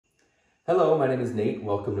Hello, my name is Nate.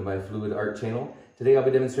 Welcome to my Fluid Art channel. Today I'll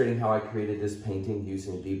be demonstrating how I created this painting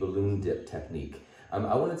using the balloon dip technique.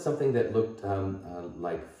 I wanted something that looked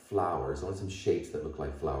like flowers. I wanted some shapes that looked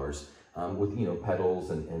like flowers with,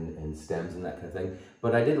 petals and stems and that kind of thing.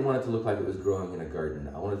 But I didn't want it to look like it was growing in a garden.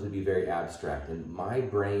 I wanted it to be very abstract, and my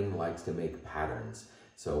brain likes to make patterns.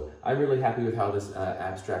 So I'm really happy with how this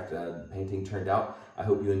abstract painting turned out. I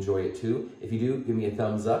hope you enjoy it too. If you do, give me a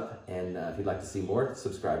thumbs up, and if you'd like to see more,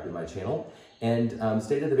 subscribe to my channel. And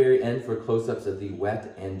stay to the very end for close-ups of the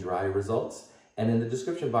wet and dry results. And in the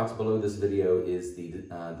description box below this video is the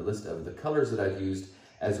list of the colors that I've used,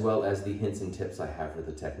 as well as the hints and tips I have for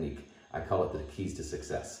the technique. I call it the keys to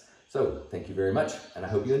success. So thank you very much, and I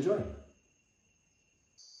hope you enjoy.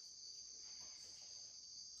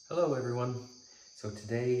 Hello everyone. So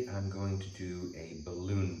today I'm going to do a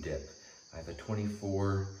balloon dip. I have a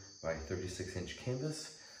 24 by 36 inch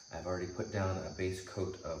canvas. I've already put down a base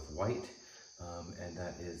coat of white, and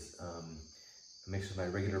that is a mix of my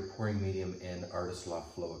regular pouring medium and Artist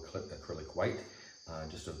Loft Flow acrylic white,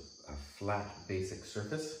 just a flat basic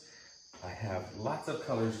surface. I have lots of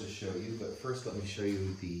colors to show you, but first let me show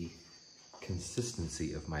you the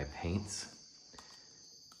consistency of my paints.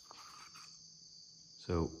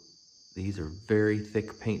 So these are very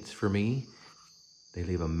thick paints for me. They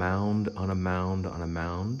leave a mound on a mound on a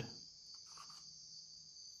mound.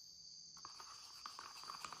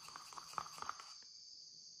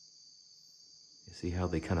 You see how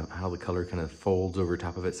the color kind of folds over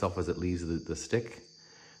top of itself as it leaves the stick?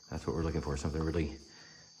 That's what we're looking for, something really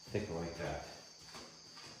thick like that.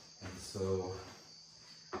 And so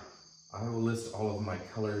I will list all of my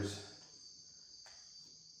colors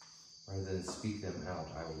rather than speak them out.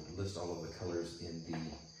 I will list all of the colors in the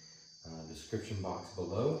description box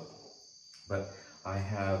below. But I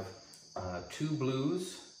have 2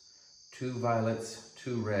 blues, 2 violets,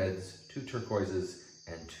 2 reds, 2 turquoises,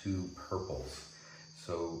 and 2 purples.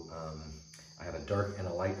 So I have a dark and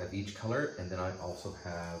a light of each color, and then I also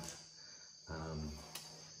have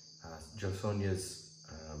Jo Sonia's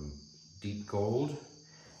deep gold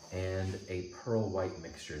and a pearl white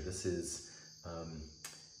mixture. This is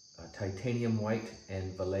titanium white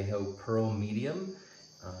and Vallejo pearl medium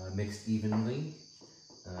mixed evenly,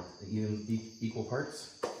 equal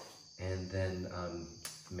parts, and then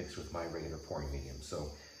mixed with my regular pouring medium.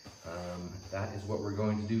 So that is what we're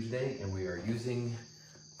going to do today, and we are using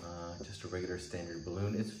just a regular standard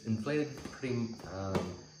balloon. It's inflated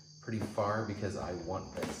pretty far because I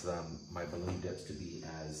want this, my balloon dips to be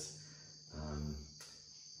as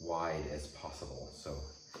wide as possible. So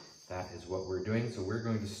that is what we're doing. So we're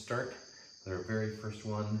going to start with our very first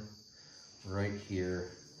one right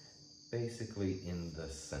here, basically in the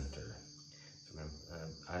center. So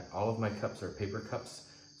all of my cups are paper cups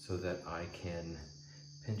so that I can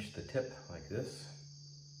pinch the tip like this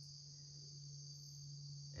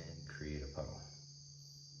and create a puddle.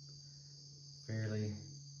 Fairly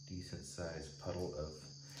decent sized puddle of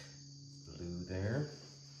blue there.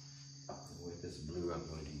 And with this blue, I'm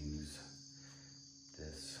going to use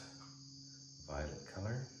this violet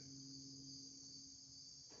color.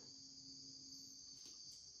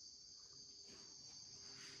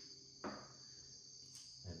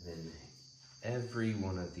 And then every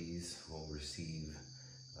one of these will receive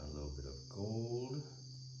a little bit of gold.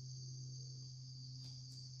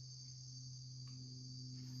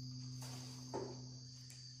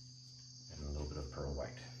 And a little bit of pearl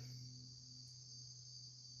white.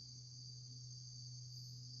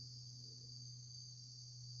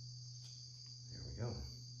 There we go.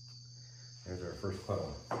 There's our first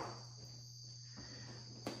puddle.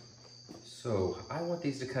 So I want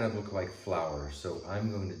these to kind of look like flowers. So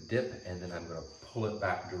I'm going to dip, and then I'm going to pull it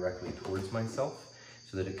back directly towards myself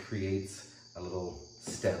so that it creates a little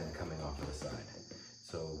stem coming off to the side.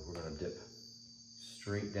 So we're going to dip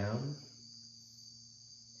straight down.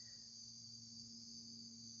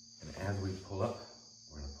 And as we pull up,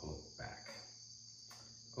 we're going to pull it back.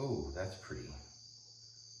 Oh, that's pretty.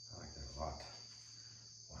 I like that a lot.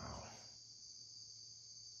 Wow.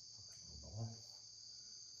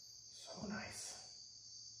 So nice.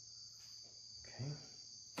 Okay.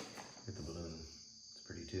 Look at the balloon. It's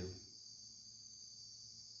pretty too.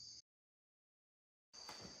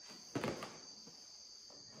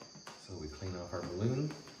 So we clean off our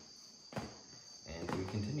balloon and we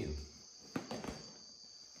continue.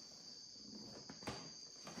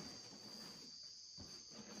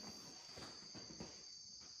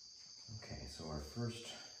 Okay, so our first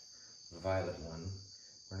violet one,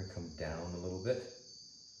 we're going to come down a little bit.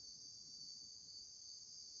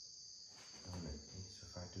 So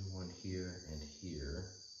if I do one here and here,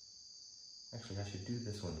 Actually, I should do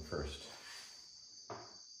this one first. I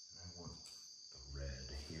want the red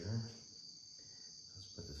here.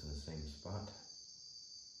 Let's put this in the same spot.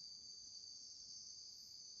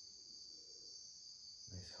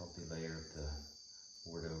 Nice healthy layer of the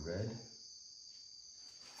Bordeaux red.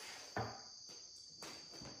 A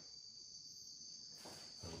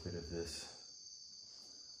little bit of this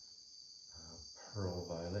pearl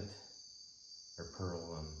violet, or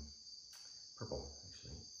pearl purple,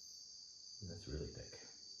 actually. And that's really thick.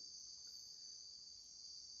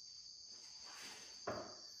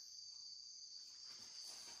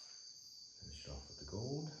 Finish it off with the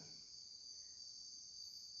gold,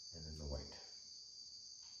 and then the white.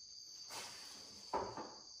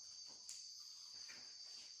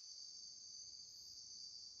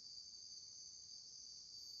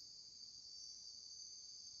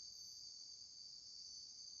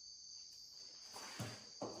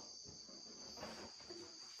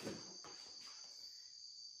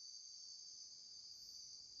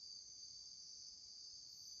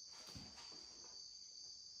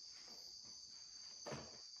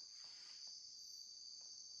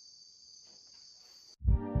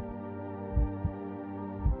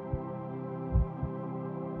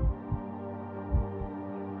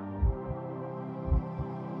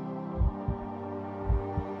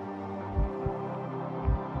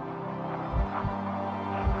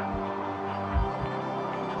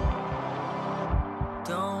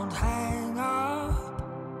 Don't hang up.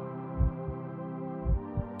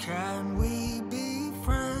 Can we be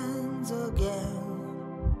friends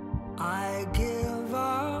again? I give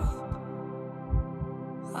up.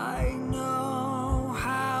 I know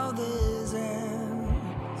how this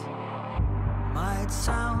ends. Might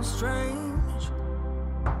sound strange,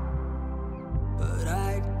 but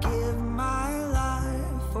I'd give my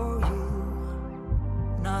life for you.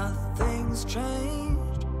 Nothing's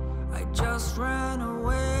changed. I just ran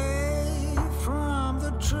away from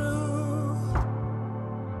the truth.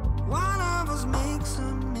 One of us makes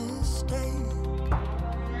a mistake.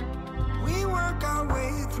 We work our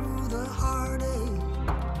way through the heartache,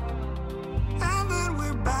 and then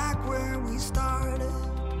we're back where we started.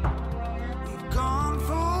 We've gone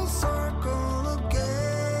full circle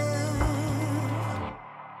again.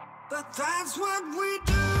 But that's what we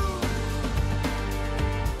do.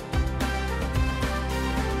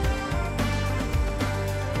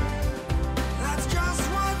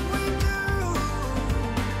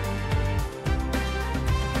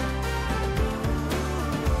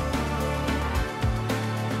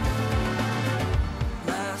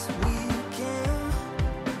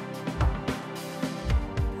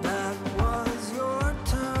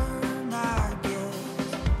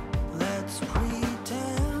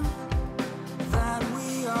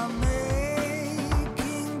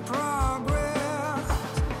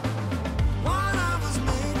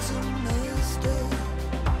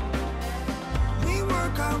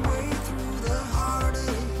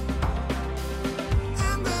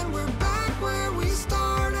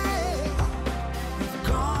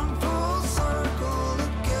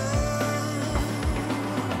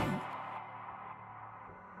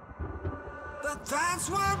 That's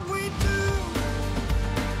what we do.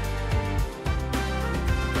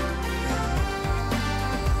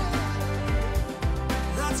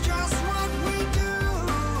 That's just what we do.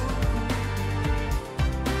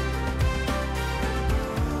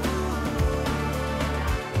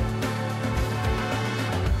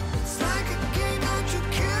 It's like a game that you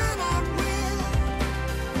cannot win.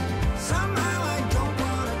 Somehow I don't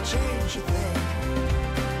want to change a thing.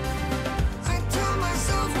 I tell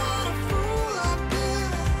myself what a fool I've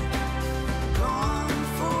been. Gone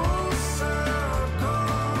full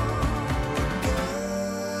circle again.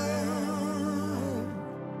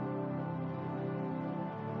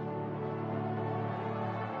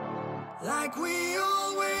 Like we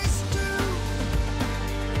always do.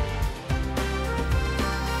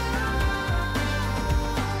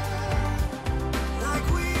 Like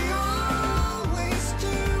we always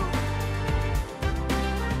do.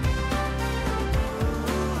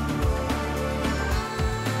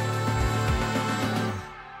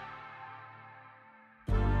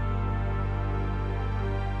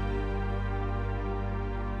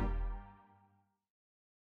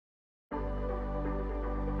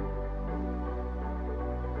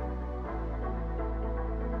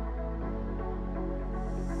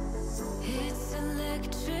 It's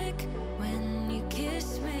electric when you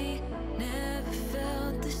kiss me. Never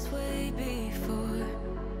felt this way before.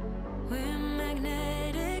 We're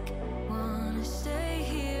magnetic, wanna stay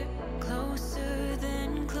here, closer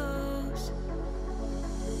than close.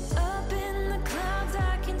 Up in the clouds,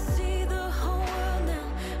 I can see the whole world now.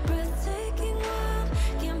 Breathtaking.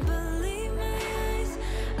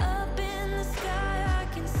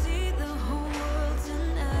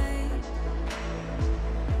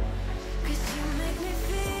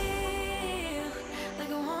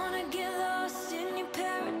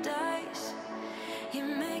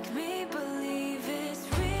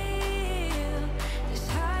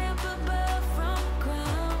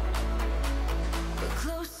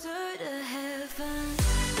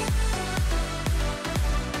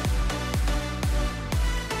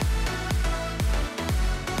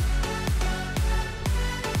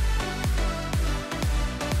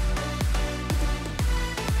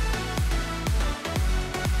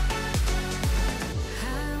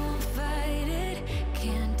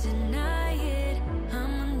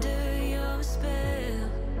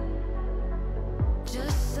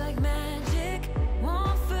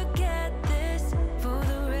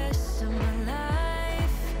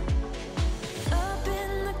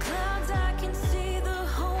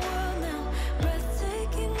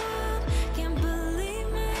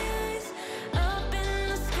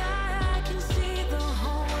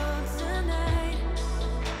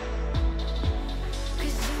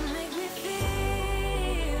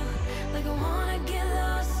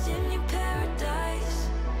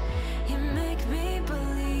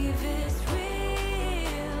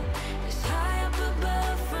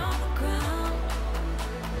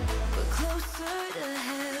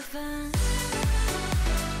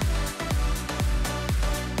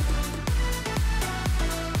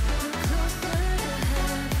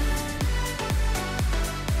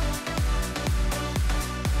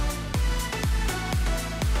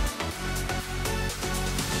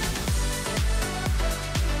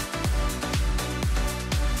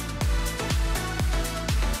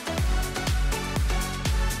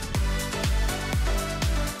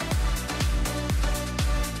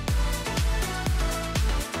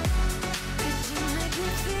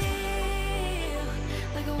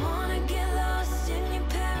 get lost in your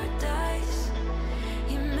paradise.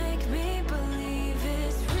 You make me believe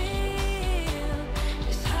it's real.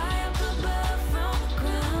 It's high up above from the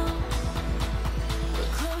ground.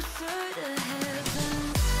 We're closer to heaven.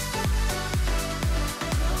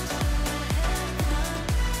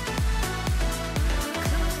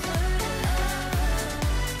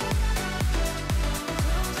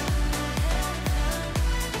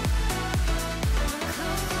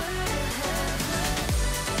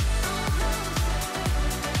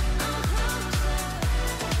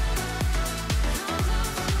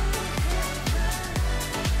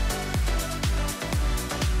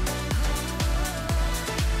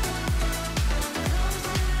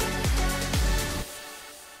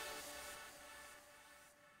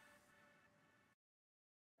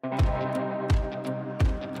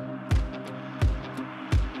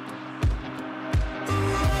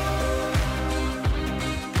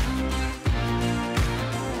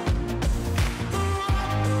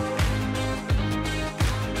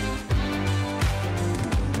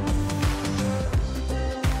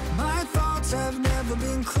 My thoughts have never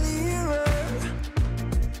been clearer.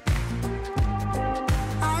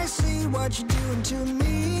 I see what you're doing to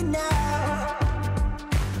me now.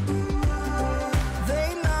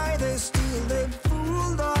 They lie, they steal, they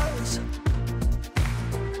fooled us.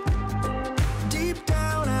 Deep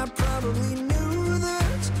down I probably knew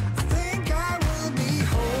this. I think I will be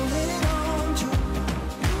holding on to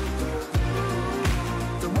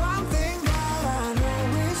the one thing that I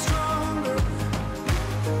know is stronger.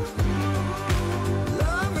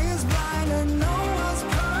 Love is blind and no one's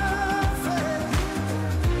perfect.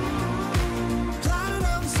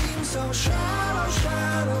 Platinum seems so shallow,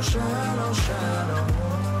 shallow, shallow, shallow.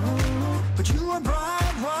 But you are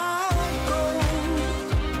bright white gold.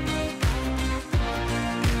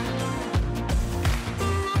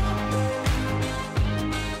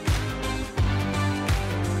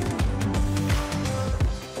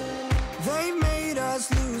 They made us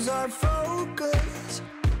lose our focus.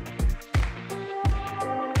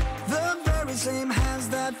 The very same hands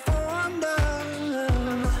that formed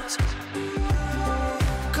us.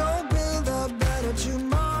 Go build a better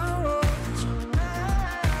tomorrow.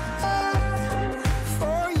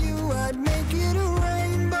 For you I'd make it a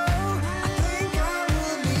rainbow. I think I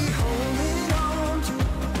will be holding on to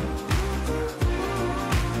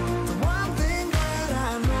the one thing that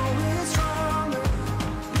I know is stronger.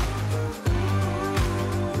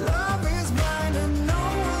 Love is blind and no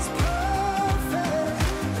one's perfect.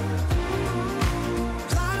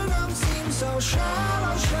 Platinum seems so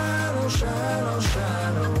shallow, shallow, shallow,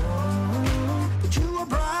 shallow. But you are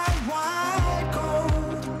bright white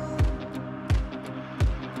gold.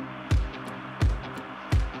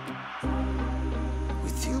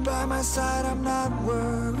 With you by my side, I'm not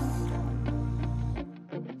worried.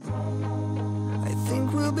 I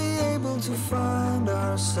think we'll be able to find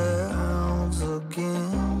ourselves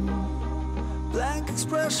again. Blank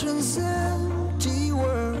expressions, empty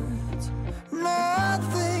words.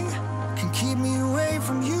 Nothing can keep me away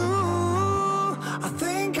from you. I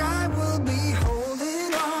think I will be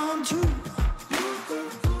holding on to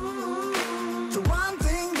the one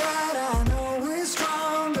thing that I know is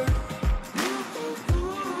stronger.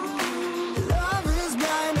 Love is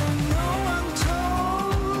blind and no one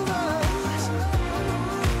told us.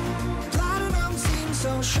 Platinum seems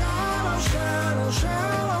so shallow, shallow,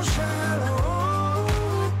 shallow, shallow.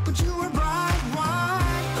 But you were bright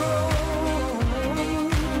white gold.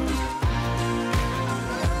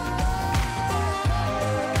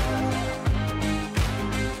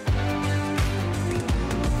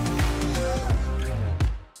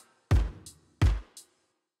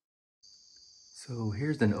 So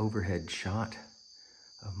here's an overhead shot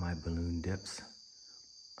of my balloon dips.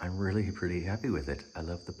 I'm really pretty happy with it. I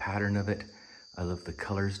love the pattern of it. I love the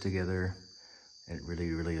colors together. It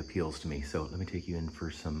really, really appeals to me. So let me take you in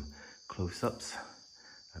for some close-ups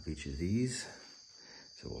of each of these.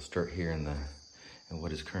 So we'll start here in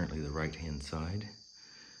what is currently the right-hand side.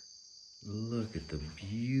 Look at the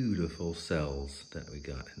beautiful cells that we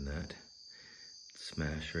got in that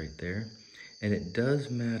smash right there. And it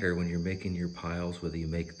does matter when you're making your piles, whether you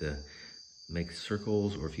make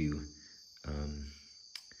circles or if you,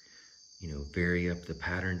 vary up the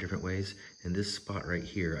pattern different ways. In this spot right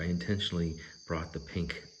here, I intentionally brought the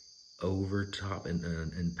pink over top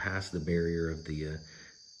and past the barrier of the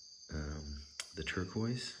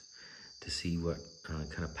turquoise to see what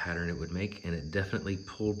kind of pattern it would make. And it definitely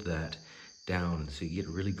pulled that down, so you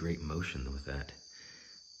get really great motion with that.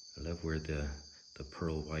 I love where the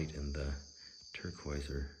pearl white and the turquoise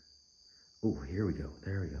are. Oh, here we go.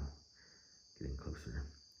 There we go. Getting closer.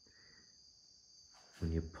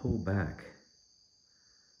 when you pull back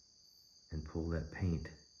and pull that paint,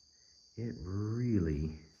 it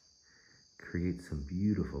really creates some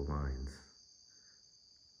beautiful lines.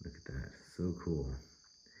 Look at that, so cool.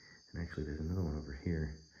 And actually there's another one over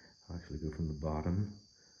here. I'll actually go from the bottom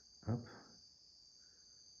up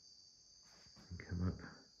and come up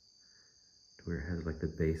to where it has like the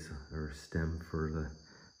base or stem for the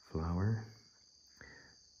flower.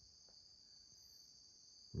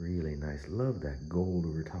 Really nice. Love that gold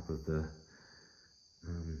over top of the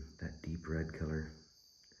that deep red color.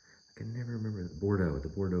 I can never remember the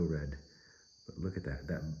Bordeaux red. But look at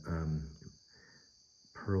that,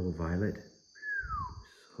 pearl violet.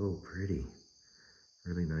 So pretty.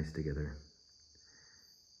 Really nice together.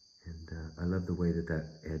 And I love the way that that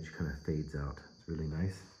edge kind of fades out. It's really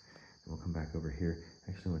nice. And we'll come back over here.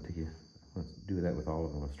 Actually, I want to take you, let's do that with all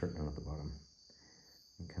of them. Let's start down at the bottom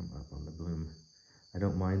and come up on the bloom. I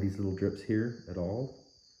don't mind these little drips here at all.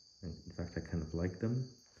 In fact, I kind of like them.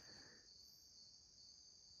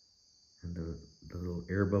 And the little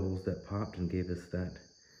air bubbles that popped and gave us that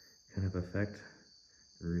kind of effect,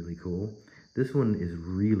 really cool. This one is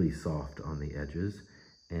really soft on the edges,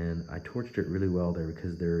 and I torched it really well there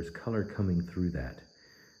because there's color coming through that.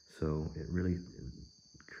 So it really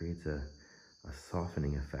creates a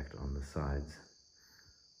softening effect on the sides.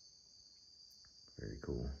 Very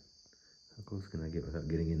cool. How close can I get without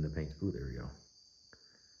getting in the paint? Oh, there we go.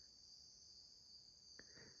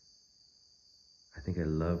 I think I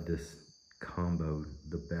love this combo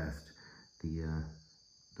the best.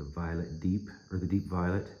 The violet deep, or the deep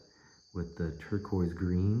violet with the turquoise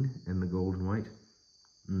green and the gold and white.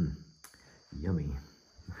 Yummy.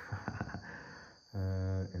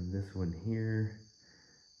 And this one here,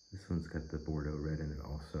 this one's got the Bordeaux red in it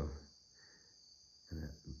also, and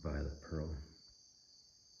that violet pearl.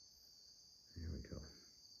 There we go.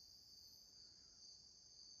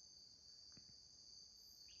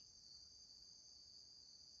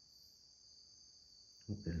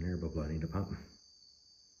 Oh, there's an air bubble I need to pop.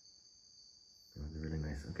 That was really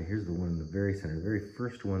nice. Okay, here's the one in the very center, the very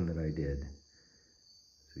first one that I did.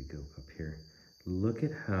 So we go up here. Look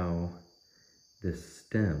at how this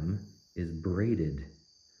stem is braided.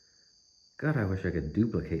 God, I wish I could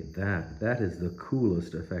duplicate that. That is the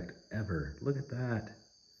coolest effect ever. Look at that.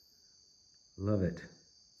 Love it.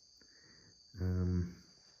 Here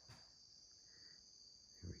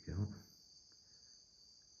we go.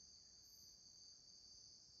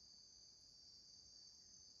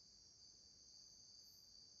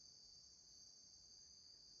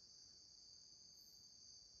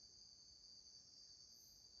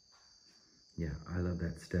 Yeah, I love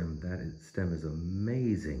that stem. Stem is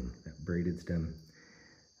amazing, that braided stem.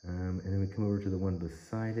 And then we come over to the one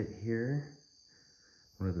beside it here.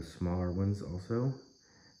 One of the smaller ones also.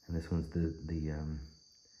 And this one's the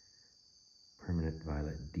permanent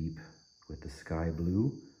violet deep with the sky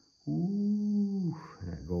blue. Ooh,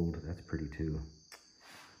 and that gold, that's pretty too.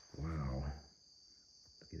 Wow.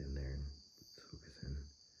 Get in there and let's focus in.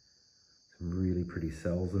 Some really pretty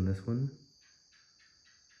cells in this one.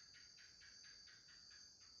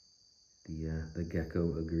 The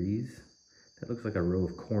gecko agrees. That looks like a row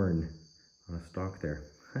of corn on a stalk there.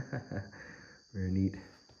 Very neat.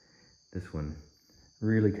 This one,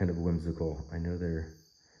 really kind of whimsical. I know they're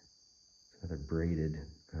another braided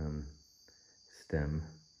stem.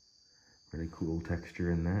 Really cool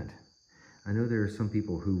texture in that. I know there are some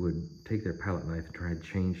people who would take their palette knife and try and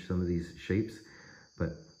change some of these shapes,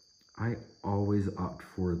 but I always opt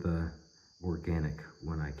for the organic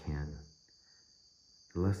when I can.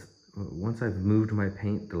 Once I've moved my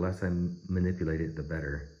paint, the less I manipulate it, the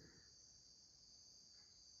better.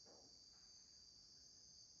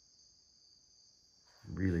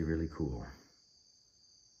 Really, really cool.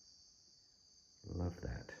 Love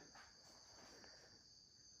that.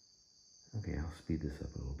 Okay, I'll speed this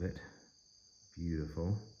up a little bit.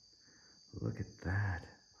 Beautiful. Look at that.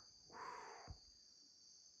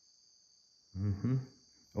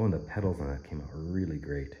 Oh, and the petals on that came out really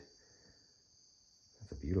great.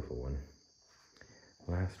 That's a beautiful one.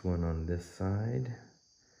 Last one on this side.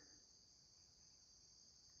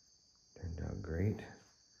 Turned out great.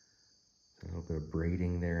 A little bit of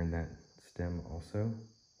braiding there in that stem also.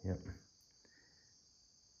 Yep.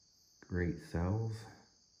 Great cells.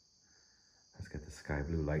 That's got the sky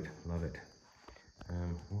blue light. Love it.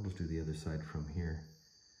 We'll just do the other side from here.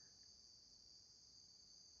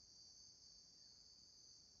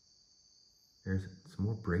 There's some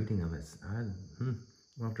more braiding on this.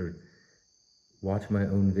 I'll have to watch my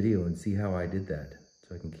own video and see how I did that,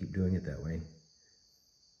 so I can keep doing it that way.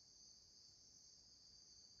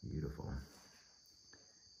 Beautiful.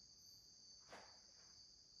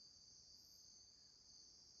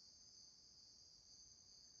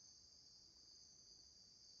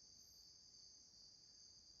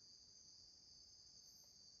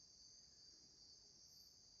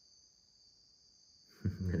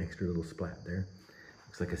 An extra little splat there.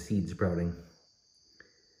 Looks like a seed sprouting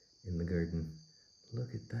in the garden. Look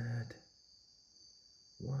at that.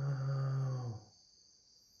 Wow.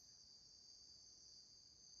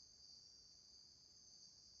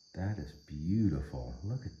 That is beautiful.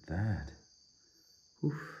 Look at that.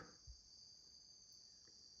 Oof.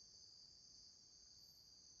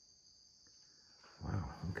 Wow,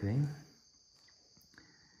 okay.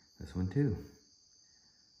 This one too.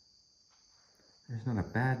 There's not a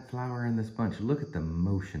bad flower in this bunch. Look at the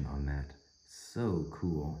motion on that. So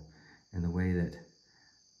cool. And the way that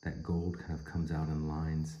that gold kind of comes out in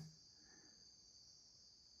lines.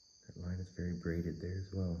 That line is very braided there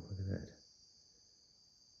as well. Look at that.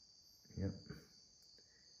 Yep.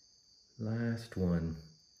 Last one.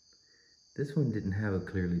 This one didn't have a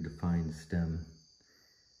clearly defined stem.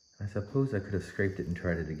 I suppose I could have scraped it and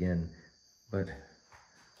tried it again, but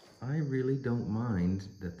I really don't mind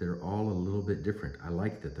that they're all a little bit different. I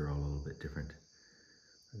like that they're all a little bit different.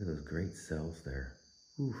 Look at those great cells there.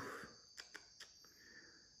 Oof.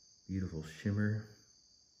 Beautiful shimmer.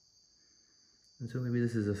 And so maybe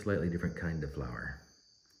this is a slightly different kind of flower.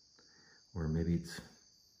 Or maybe it's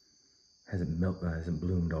hasn't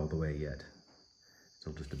bloomed all the way yet.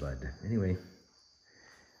 Still just a bud. Anyway,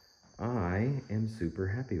 I am super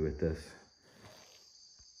happy with this.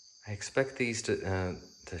 I expect these to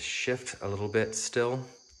shift a little bit still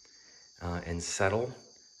and settle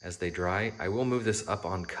as they dry. I will move this up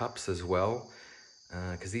on cups as well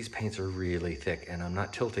because these paints are really thick and I'm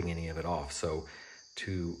not tilting any of it off. So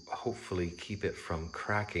to hopefully keep it from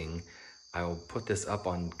cracking, I'll put this up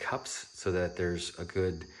on cups so that there's a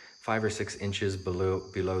good 5 or 6 inches below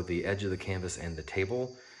the edge of the canvas and the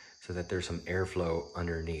table so that there's some airflow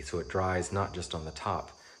underneath. So it dries not just on the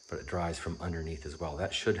top, but it dries from underneath as well.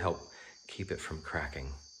 That should help keep it from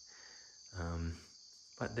cracking.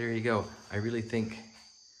 But there you go. I really think,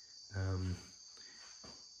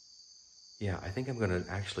 yeah, I think I'm gonna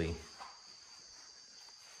actually,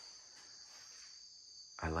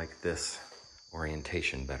 I like this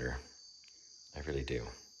orientation better. I really do.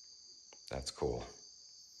 That's cool.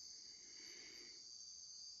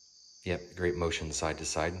 Yep, great motion side to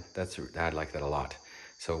side. I like that a lot.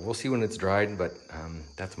 So we'll see when it's dried, but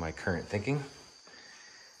that's my current thinking.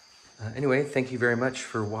 Anyway, thank you very much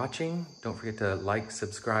for watching. Don't forget to like,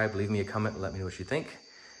 subscribe, leave me a comment, and let me know what you think.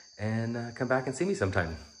 And come back and see me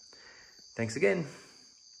sometime. Thanks again.